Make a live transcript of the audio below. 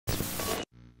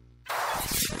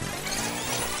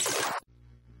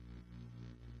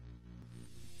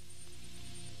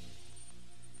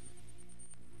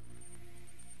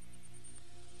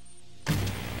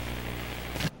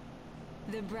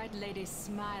bright lady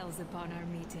smiles upon our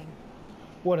meeting.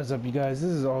 What is up, you guys?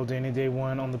 This is All Danny Day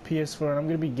 1 on the PS4, and I'm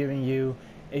going to be giving you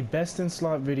a best in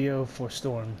slot video for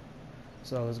Storm.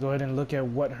 So let's go ahead and look at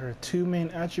what her two main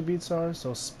attributes are.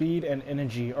 So speed and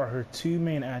energy are her two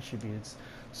main attributes.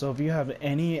 So if you have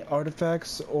any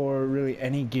artifacts or really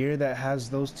any gear that has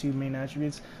those two main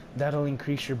attributes, that'll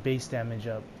increase your base damage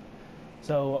up.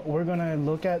 So we're going to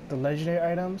look at the legendary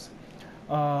items.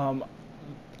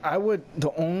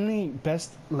 The only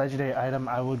best legendary item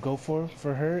I would go for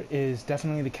her is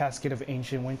definitely the Cascade of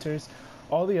Ancient Winters.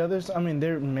 All the others, I mean,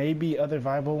 there may be other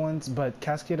viable ones, but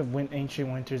Cascade of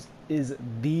Ancient Winters is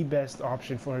the best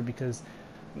option for her because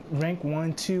rank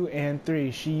 1, 2, and 3,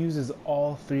 she uses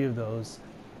all three of those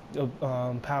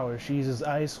powers. She uses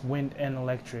ice, wind, and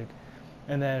electric.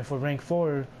 And then for rank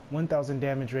 4, 1000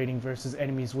 damage rating versus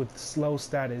enemies with slow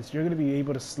status. You're going to be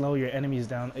able to slow your enemies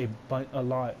down a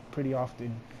lot, pretty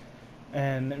often.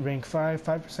 And rank 5,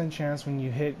 5% chance when you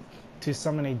hit to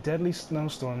summon a deadly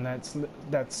snowstorm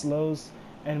that slows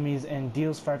enemies and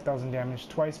deals 5000 damage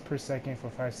twice per second for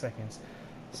 5 seconds.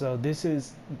 So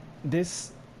this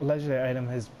legendary item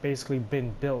has basically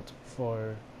been built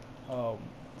for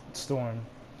Storm.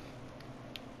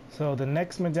 So the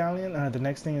next medallion, the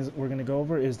next thing we're going to go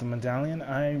over is the medallion.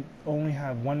 I only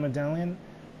have one medallion,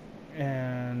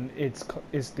 and it's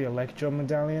the Electro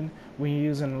medallion. When you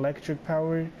use an electric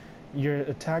power, your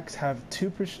attacks have a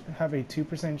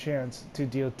 2% chance to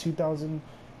deal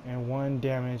 2001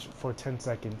 damage for 10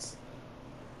 seconds.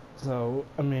 So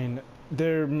I mean,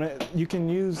 you can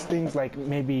use things like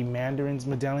maybe Mandarin's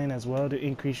medallion as well to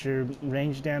increase your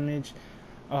range damage.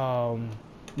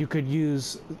 You could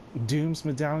use Doom's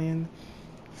medallion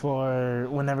for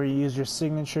whenever you use your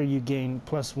signature, you gain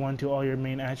 +1 to all your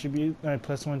main attributes,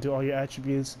 +1 to all your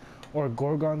attributes. Or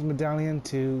Gorgon's medallion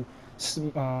to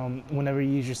whenever you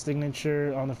use your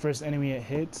signature on the first enemy it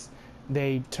hits,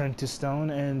 they turn to stone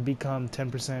and become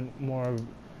 10% more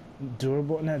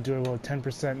durable. Not durable,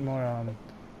 10% more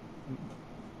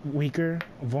weaker,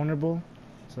 vulnerable.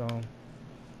 So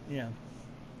yeah.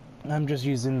 I'm just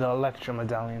using the Electro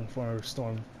medallion for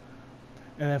Storm.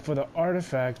 And then for the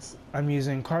artifacts, I'm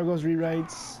using Cargo's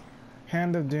Rewrites,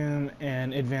 Hand of Doom,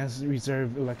 and Advanced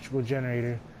Reserve Electrical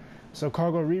Generator. So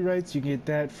Cargo Rewrites, you get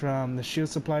that from the Shield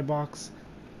Supply Box.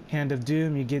 Hand of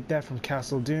Doom, you get that from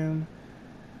Castle Doom.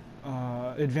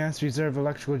 Advanced Reserve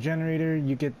Electrical Generator,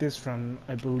 you get this from,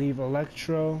 I believe,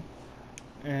 Electro.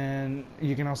 And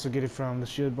you can also get it from the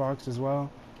Shield Box as well.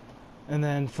 And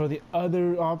then for the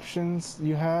other options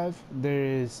you have, there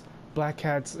is Black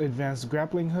Cat's Advanced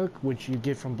Grappling Hook, which you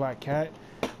get from Black Cat.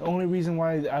 The only reason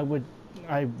why I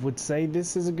would say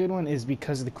this is a good one is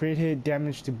because of the crit hit,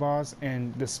 damage to boss,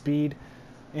 and the speed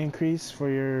increase for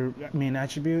your main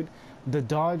attribute. The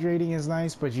dodge rating is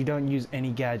nice, but you don't use any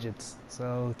gadgets,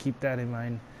 so keep that in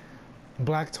mind.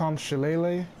 Black Tom's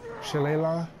Shillelagh,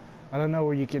 I don't know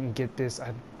where you can get this.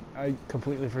 I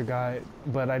completely forgot,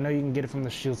 but I know you can get it from the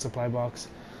Shield Supply Box.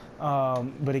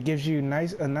 But it gives you a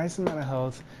nice amount of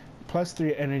health,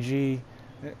 +3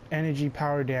 energy,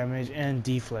 power damage, and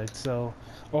deflect. So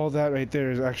all that right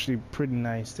there is actually pretty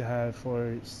nice to have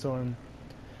for Storm.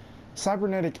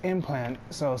 Cybernetic implant.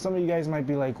 So some of you guys might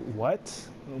be like, what?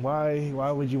 Why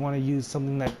would you want to use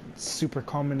something that's super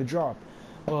common to drop?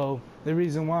 Well, the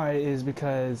reason why is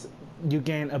because you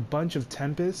gain a bunch of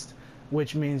Tempest,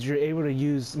 which means you're able to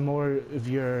use more of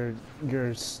your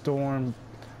Storm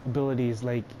abilities,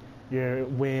 like your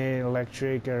wind,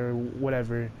 electric, or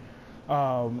whatever.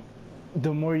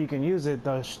 The more you can use it,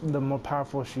 the more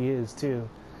powerful she is too.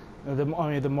 The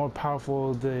more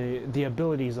powerful the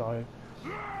abilities are.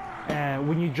 And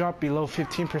when you drop below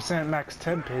 15% max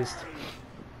Tempest,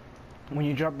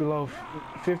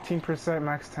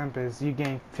 you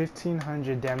gain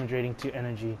 1500 damage rating to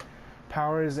energy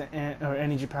powers or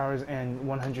energy powers and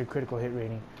 100 critical hit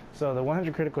rating. So the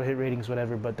 100 critical hit rating is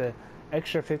whatever, but the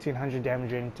extra 1500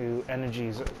 damage rating to energy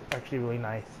is actually really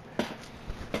nice.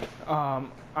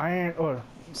 Iron or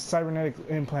cybernetic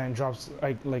implant drops,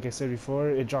 like I said before,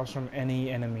 it drops from any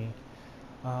enemy.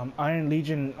 Iron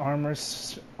Legion armor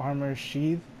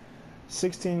sheath,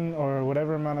 16 or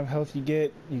whatever amount of health you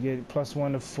get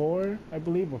 +1 to 4, I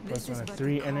believe, or +1 to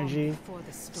 3 energy.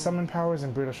 Summon powers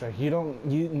and brutal strike. You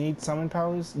need summon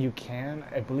powers. You can.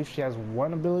 I believe she has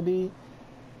one ability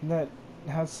that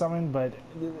has summon, but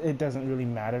it doesn't really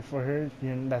matter for her.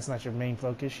 That's not your main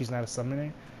focus. She's not a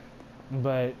summoner.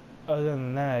 But other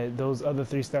than that, those other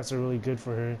 3 stats are really good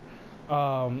for her.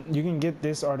 You can get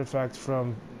this artifact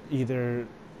from either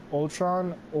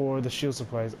Ultron or the Shield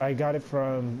Supplies. I got it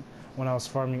from when I was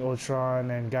farming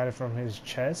Ultron and got it from his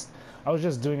chest. I was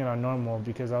just doing it on normal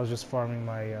because I was just farming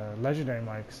my legendary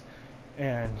marks,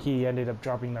 and he ended up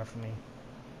dropping that for me.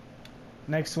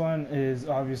 Next one is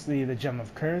obviously the Gem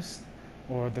of Cursed,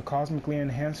 or the Cosmically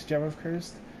Enhanced Gem of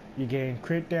Cursed. You gain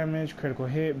crit damage, critical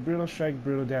hit, brutal strike,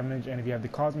 brutal damage, and if you have the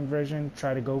cosmic version,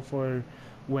 try to go for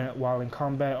while in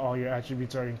combat, all your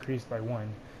attributes are increased by 1.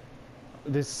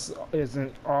 This is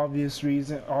an obvious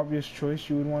choice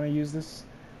you would want to use this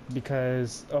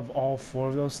because of all 4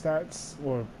 of those stats,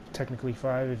 or technically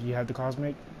 5 if you had the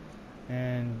cosmic.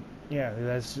 And yeah,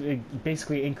 it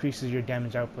basically increases your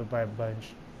damage output by a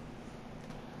bunch.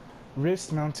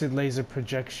 Wrist mounted laser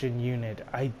projection unit.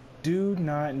 I do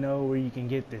not know where you can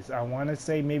get this. I want to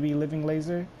say maybe Living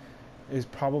Laser is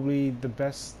probably the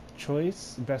best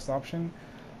choice, best option,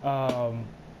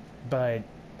 but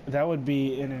that would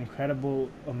be an incredible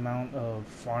amount of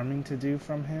farming to do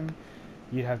from him.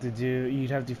 You'd have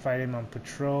to fight him on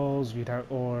patrols,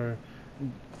 or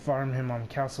farm him on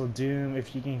Castle Doom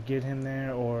if you can get him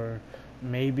there, or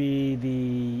maybe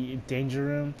the Danger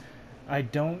Room. I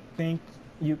don't think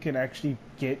you can actually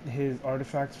get his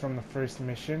artifacts from the first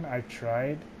mission. I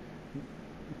tried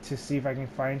to see if I can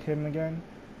find him again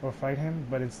or fight him,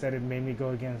 but instead it made me go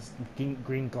against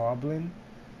Green Goblin.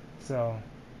 So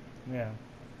yeah,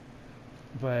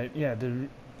 but yeah,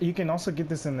 you can also get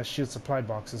this in the shield supply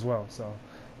box as well. So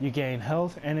you gain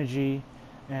health, energy,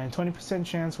 and 20%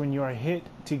 chance when you are hit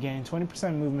to gain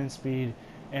 20% movement speed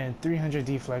and 300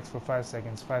 deflex for 5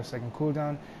 seconds, 5-second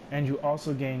cooldown, and you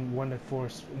also gain 1 of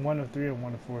 3 or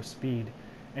 1 of 4 speed,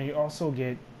 and you also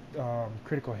get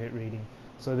critical hit rating.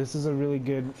 So this is a really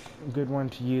good one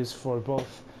to use for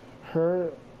both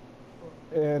her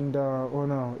and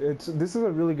this is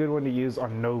a really good one to use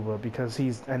on Nova because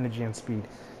he's energy and speed,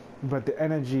 but the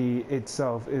energy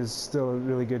itself is still a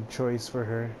really good choice for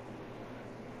her.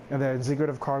 And then Secret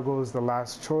of Cargo is the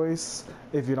last choice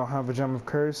if you don't have a Gem of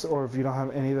Curse, or if you don't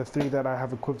have any of the 3 that I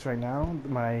have equipped right now.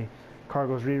 My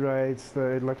Cargo's Rewrites,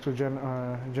 the Electro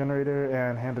Generator,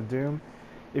 and Hand of Doom.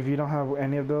 If you don't have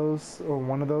any of those, or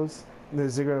one of those, the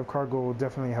Secret of Cargo will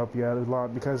definitely help you out a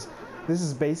lot, because this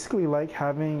is basically like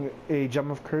having a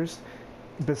Gem of Curse,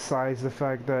 besides the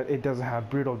fact that it doesn't have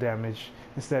brutal damage.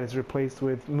 Instead, it's replaced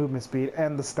with movement speed,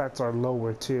 and the stats are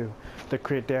lower too. The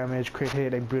crit damage, crit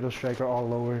hit, and brutal strike are all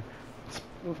lower. It's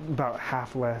about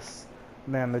half less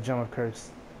than the Gem of Curse.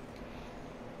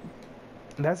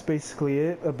 That's basically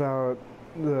it about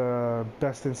the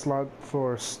best in slot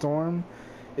for Storm.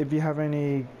 If you have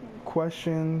any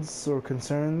questions or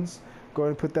concerns, go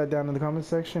ahead and put that down in the comment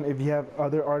section. If you have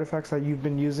other artifacts that you've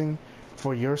been using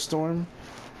for your Storm,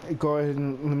 go ahead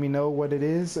and let me know what it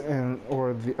is,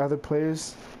 or the other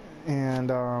players,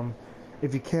 and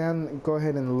if you can, go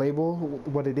ahead and label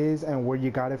what it is and where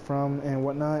you got it from and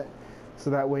whatnot,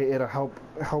 so that way it'll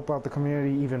help out the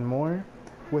community even more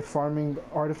with farming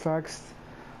artifacts.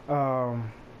 And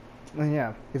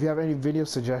yeah, if you have any video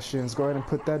suggestions, go ahead and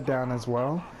put that down as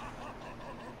well.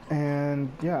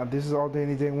 And yeah, this is All Day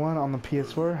Any Day 1 on the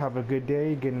PS4. Have a good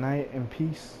day, good night, and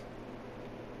peace.